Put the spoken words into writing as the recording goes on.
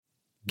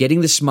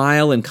Getting the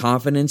smile and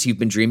confidence you've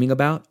been dreaming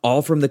about,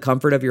 all from the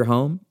comfort of your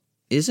home,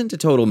 isn't a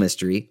total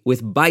mystery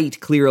with Byte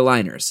clear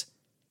aligners.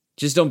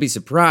 Just don't be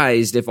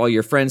surprised if all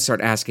your friends start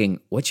asking,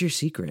 "What's your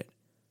secret?"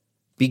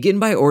 Begin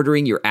by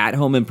ordering your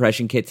at-home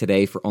impression kit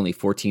today for only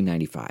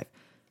 $14.95.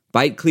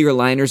 Byte clear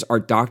aligners are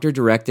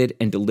doctor-directed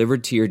and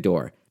delivered to your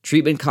door.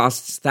 Treatment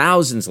costs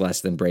thousands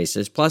less than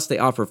braces, plus they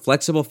offer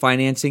flexible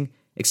financing,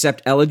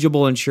 accept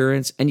eligible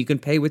insurance, and you can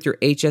pay with your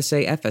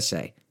HSA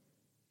FSA.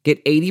 Get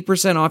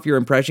 80% off your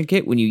impression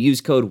kit when you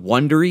use code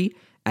WONDERY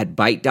at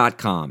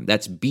Byte.com.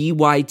 That's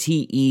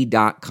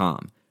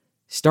BYTE.com.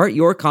 Start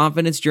your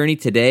confidence journey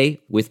today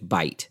with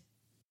Byte.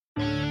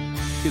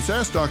 It's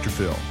Ask Dr.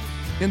 Phil.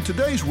 In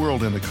today's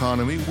world and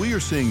economy, we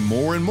are seeing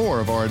more and more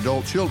of our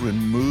adult children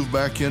move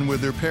back in with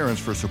their parents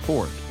for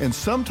support. And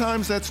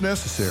sometimes that's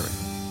necessary.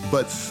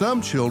 But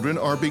some children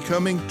are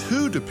becoming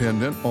too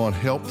dependent on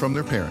help from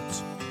their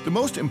parents. The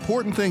most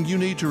important thing you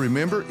need to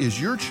remember is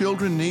your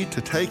children need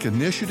to take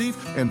initiative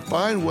and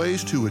find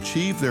ways to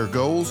achieve their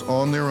goals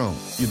on their own.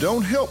 You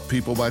don't help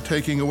people by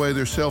taking away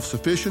their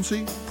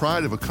self-sufficiency,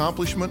 pride of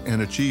accomplishment,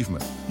 and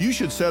achievement. You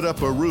should set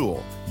up a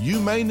rule. You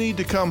may need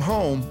to come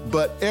home,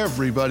 but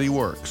everybody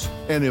works.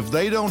 And if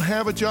they don't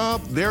have a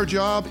job, their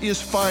job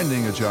is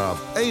finding a job,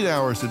 8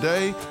 hours a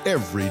day,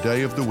 every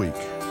day of the week.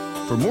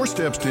 For more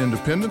steps to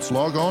independence,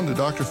 log on to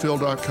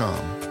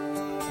drphil.com.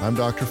 I'm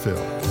Dr. Phil.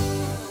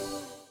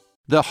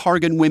 The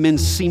Hargan women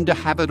seem to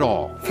have it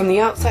all. From the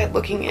outside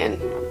looking in,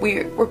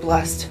 we were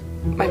blessed.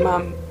 My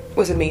mom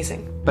was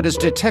amazing. But as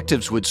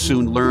detectives would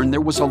soon learn,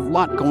 there was a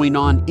lot going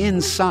on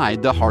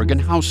inside the Hargan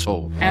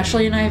household.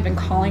 Ashley and I have been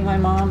calling my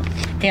mom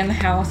and the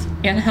house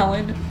and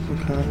Helen.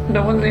 Okay.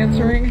 No one's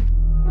answering.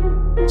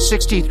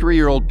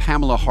 63-year-old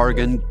Pamela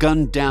Hargan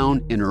gunned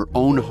down in her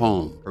own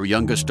home. Her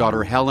youngest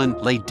daughter,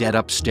 Helen, lay dead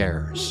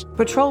upstairs.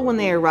 Patrol, when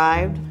they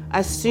arrived,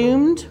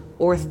 assumed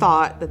or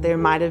thought that there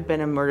might have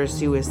been a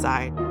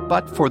murder-suicide.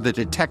 But for the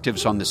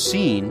detectives on the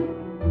scene,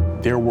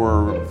 there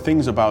were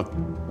things about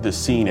the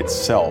scene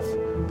itself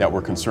that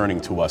were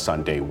concerning to us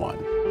on day one.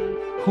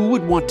 Who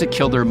would want to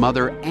kill their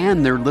mother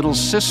and their little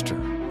sister?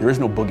 There is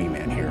no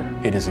boogeyman here.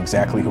 It is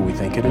exactly who we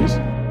think it is.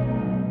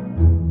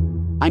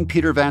 I'm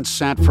Peter Van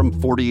Sant from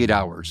 48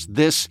 Hours.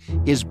 This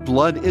is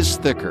Blood is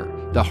Thicker,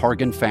 the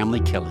Hargan Family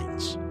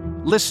Killings.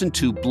 Listen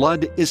to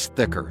Blood is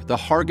Thicker, the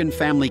Hargan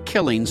Family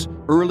Killings,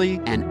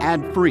 early and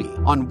ad-free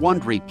on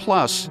Wondery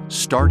Plus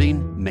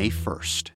starting May 1st.